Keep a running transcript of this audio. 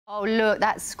Oh, look,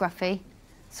 that's Scruffy.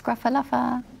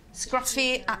 Scruffaluffa.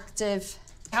 Scruffy, active.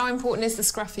 How important is the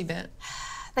scruffy bit?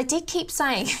 They did keep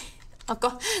saying,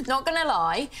 not gonna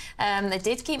lie, they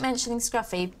did keep mentioning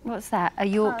Scruffy. What's that? A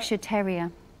Yorkshire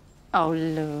Terrier. Oh,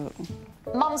 look.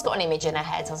 Mum's got an image in her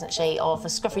head, hasn't she, of a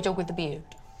scruffy dog with the beard.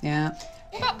 Yeah.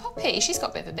 What about Poppy? She's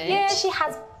got a bit of a beard. Yeah, she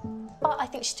has, but I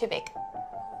think she's too big. Do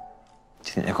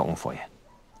you think they've got one for you?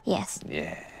 Yes.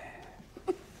 Yeah.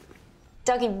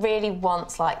 Dougie really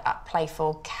wants, like, that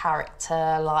playful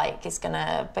character, like, he's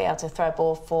gonna be able to throw a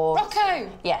ball for... Rocco!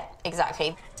 Yeah,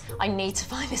 exactly. I need to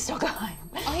find this dog a home.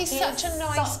 Oh, he's such a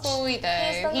nice boy,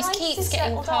 though. He keeps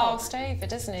getting passed over,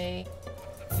 doesn't he?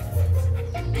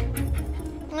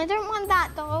 I don't want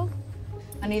that dog.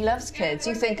 And he loves kids.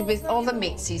 You think of all the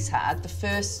meets he's had, the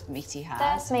first meet he had.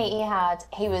 First meet he had,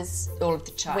 he was all of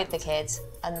the child with the kids,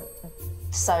 and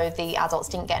so the adults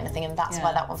didn't get anything, and that's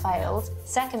why that one failed.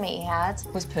 Second meet he had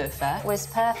was perfect.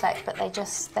 But they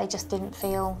just didn't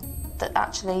feel that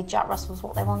actually Jack Russell was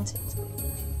what they wanted.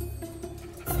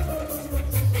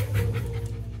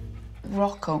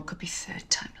 Rocco could be third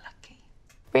time lucky.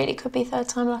 Really could be third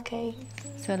time lucky.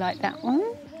 So, like that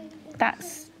one,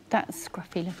 that's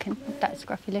scruffy looking. That's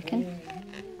scruffy looking.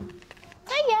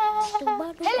 Hiya!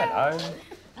 Hello.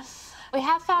 We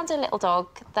have found a little dog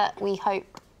that we hope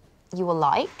you will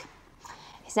like.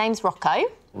 His name's Rocco.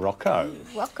 Rocco.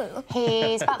 Rocco.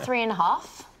 He's about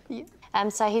 3.5. Yeah.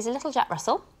 So he's a little Jack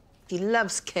Russell. He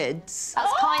loves kids.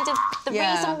 That's kind of the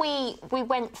reason we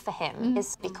went for him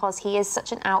is because he is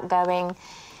such an outgoing,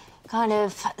 kind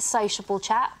of sociable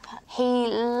chap. He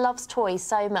loves toys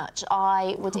so much.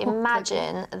 I would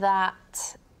imagine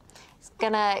that he's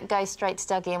gonna go straight to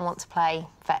Dougie and want to play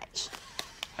fetch.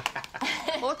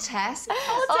 Or Tess.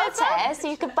 Or Tess.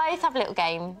 You could both have a little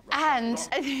game. And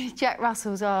Jack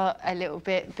Russells are a little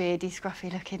bit beardy, scruffy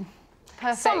looking.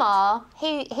 Perfect. Some are.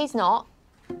 He's not.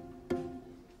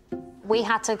 We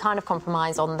had to kind of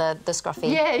compromise on the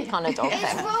scruffy kind of dog. Is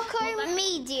Rocco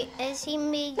medium? Is he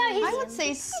medium? No, I would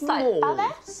say small. Like about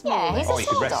there. Yeah, he's a Oh, you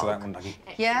small could wrestle dog. that one, Dougie.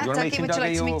 Yeah, You wanna meet Dougie, him, would you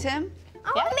like to Dougie, meet or- him? I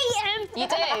want to meet him. You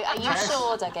do? Are you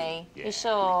sure, Dougie? You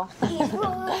sure?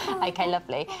 OK,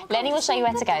 lovely. Lenny will show you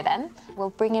where to go then.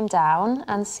 We'll bring him down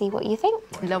and see what you think.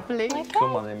 Lovely. Okay.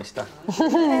 Come on then, mister.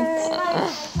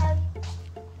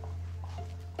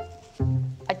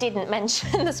 I didn't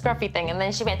mention the scruffy thing, and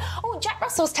then she went, oh, Jack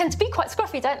Russells tend to be quite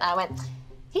scruffy, don't they? I went,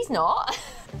 he's not.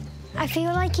 I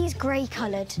feel like he's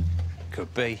grey-coloured.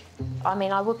 Could be. I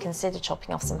mean, I would consider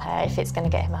chopping off some hair if it's going to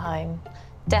get him a home.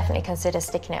 Definitely consider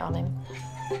sticking it on him.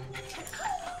 Come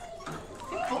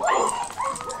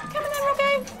on then,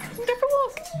 Rocco. Go for a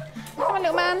walk. Come on,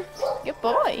 little man. Good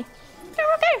boy. Go,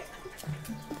 Rocco.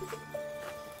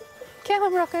 Come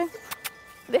on, Rocco.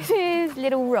 This is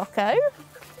little Rocco.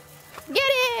 Get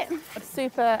it! A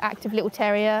super active little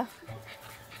terrier.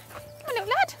 Come on, little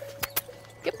lad.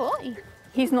 Good boy.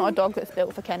 He's not a dog that's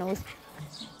built for kennels.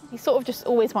 He sort of just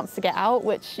always wants to get out,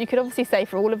 which you could obviously say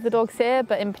for all of the dogs here,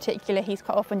 but in particular, he's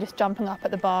quite often just jumping up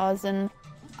at the bars. And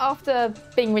after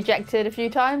being rejected a few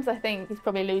times, I think he's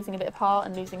probably losing a bit of heart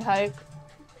and losing hope.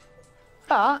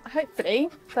 But hopefully,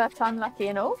 first time lucky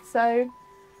and all. So,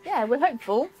 yeah, we're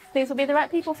hopeful these will be the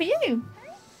right people for you.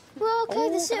 Rocco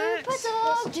the super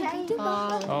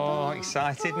dog. Oh,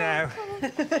 excited now.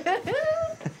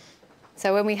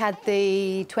 So when we had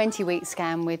the 20-week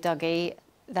scan with Dougie,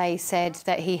 they said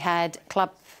that he had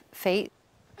club feet.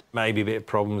 Maybe a bit of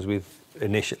problems with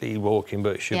initially walking,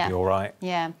 but should be all right.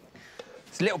 Yeah.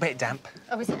 It's a little bit damp.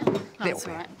 Oh, is it? That's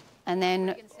all right. And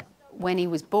then when he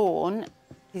was born,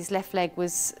 his left leg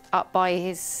was up by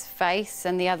his face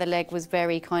and the other leg was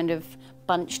very kind of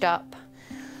bunched up.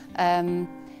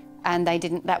 And they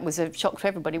didn't... That was a shock to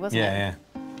everybody, wasn't it? Yeah.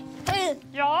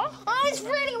 Yeah? Oh, it's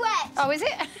really wet. Oh, is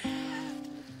it?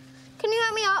 Can you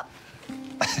help me up?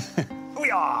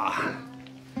 We are.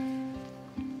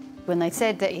 When they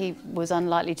said that he was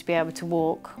unlikely to be able to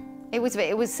walk, it was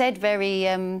said very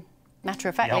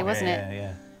matter-of-factly, wasn't it?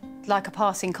 Yeah. Like a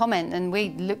passing comment, and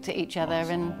we looked at each other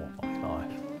and...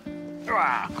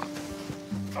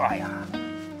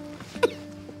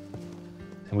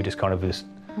 And we just kind of just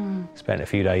spent a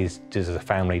few days just as a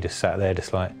family, just sat there,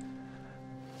 just like...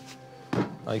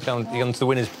 You come to the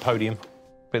winner's podium,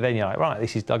 but then you're like, right,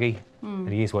 this is Dougie, and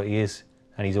he is what he is,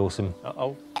 and he's awesome.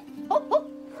 Uh-oh. Oh.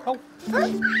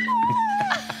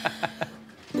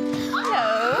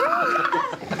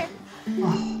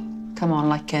 Come on,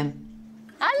 like him.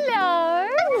 Hello.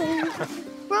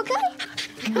 Rocco?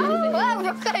 Oh, well,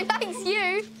 Rocco likes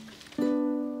you.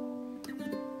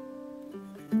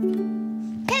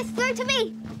 Tess, throw it to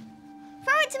me.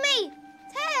 Throw it to me.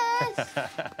 Tess.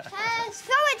 Tess,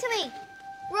 throw it to me.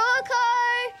 Rocco!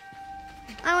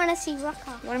 I want to see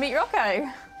Rocco. You want to meet Rocco?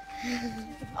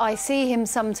 I see him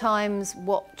sometimes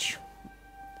watch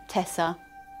Tessa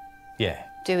Yeah.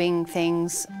 doing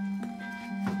things.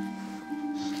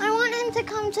 I want him to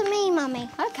come to me, Mummy.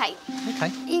 Okay. Okay.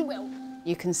 He will.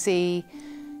 You can see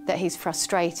that he's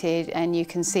frustrated, and you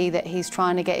can see that he's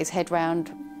trying to get his head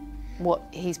round what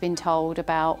he's been told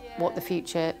about what the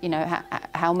future, you know,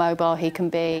 how mobile he can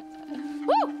be.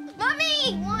 Woo!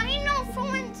 Mummy, why are you not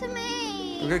throwing to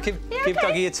me? We're going to give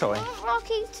Dougie a toy. I want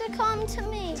Rocky to come to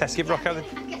me. Tess, give Rocco the...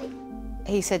 Okay.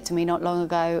 He said to me not long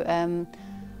ago,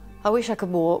 I wish I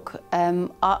could walk.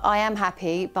 I am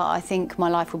happy, but I think my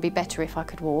life would be better if I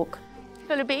could walk.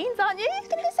 Full of beans, aren't you? He's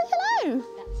going to go say hello.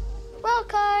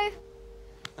 Rocco.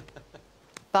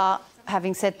 But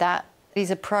having said that, he's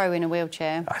a pro in a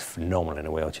wheelchair. That's phenomenal in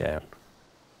a wheelchair.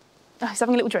 Oh, he's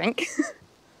having a little drink.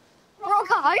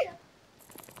 Rocco.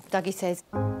 Dougie says,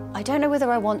 I don't know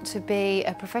whether I want to be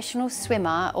a professional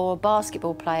swimmer or a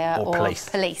basketball player Or police.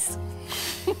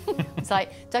 It's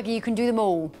like, Dougie, you can do them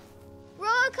all.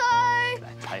 Rocco.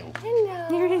 Tail. Hello.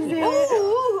 Here he is.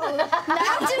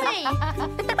 Now to me.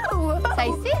 No.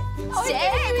 Say sit. Sit.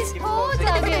 His paw,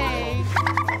 Dougie.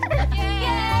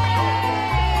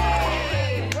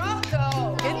 Yay!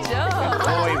 Rocco. Good job.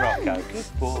 Boy, Rocco. Good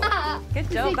boy. Good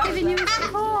job. That was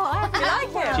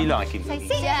nice. Do you like him? Say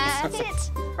sit. Yeah.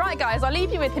 Sit. Right, guys, I'll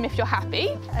leave you with him if you're happy.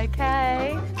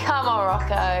 Okay. Come on,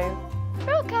 Rocco.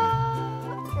 Rocco.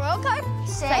 Rocco.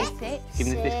 Say Sit. sit. Give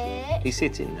him the biscuit. He's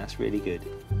sitting. That's really good.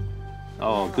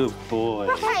 Oh, good boy.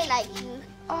 I like you.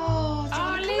 Oh,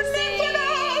 Lizzie.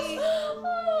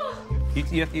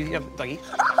 You have Dougie.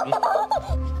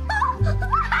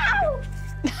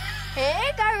 Here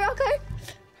you go, Rocco.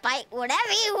 Bite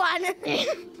whatever you want.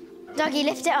 Dougie,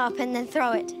 lift it up and then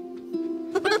throw it.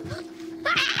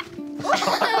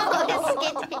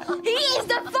 He is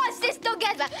the fastest dog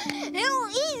ever.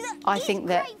 I think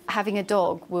that having a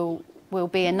dog will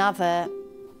be another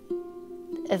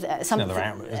something, Another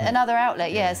outlet, isn't it? another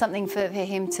outlet, yeah, something for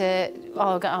him to.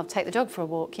 Oh, I'll take the dog for a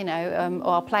walk, you know,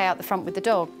 or I'll play out the front with the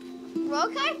dog.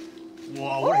 Rocco.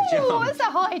 Whoa, what a jump. Oh, that's a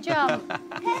high jump.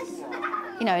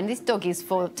 You know, and this dog is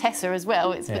for Tessa as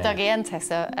well. It's for Yeah. Dougie and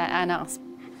Tessa and us.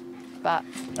 But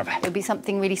it'll be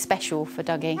something really special for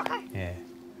Dougie. Yeah.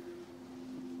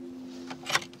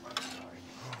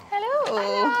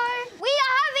 Hello. We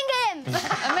are having him.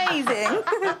 Amazing.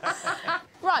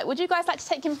 Right, would you guys like to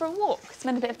take him for a walk?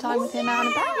 Spend a bit of time with him out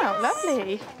and about.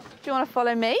 Lovely. Do you want to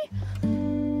follow me?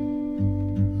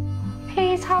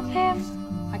 Please have him.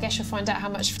 I guess you'll find out how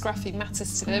much Scruffy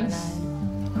matters to them.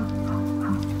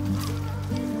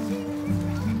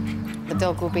 The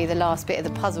dog will be the last bit of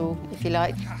the puzzle, if you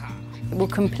like. It will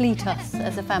complete us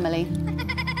as a family.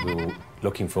 We were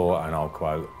looking for, and I'll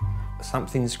quote,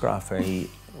 something scruffy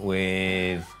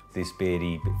with this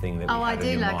beardy thing that we Oh, I have do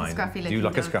in your like a mind. scruffy-looking Do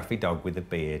like a dog. scruffy dog with a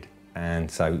beard. And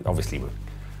so, obviously, we're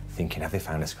thinking, have they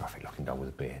found a scruffy-looking dog with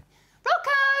a beard?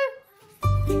 Rocco.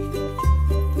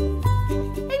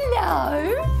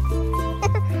 Hello.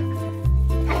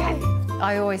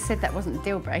 I always said that wasn't a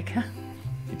deal breaker.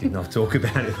 You did not talk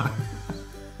about it, though.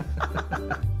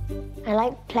 I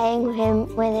like playing with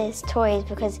him with his toys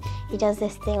because he does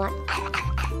this thing like.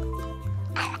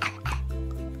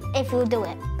 If we'll do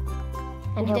it,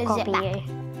 and he'll copy you.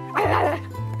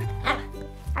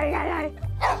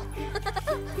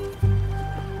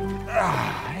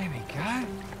 There we go.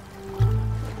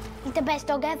 He's the best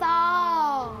dog ever.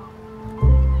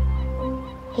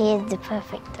 He is the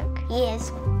perfect dog. He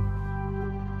is.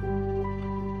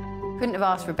 Couldn't have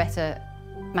asked for a better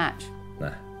match.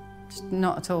 No. Just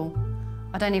not at all.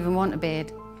 I don't even want a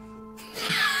beard.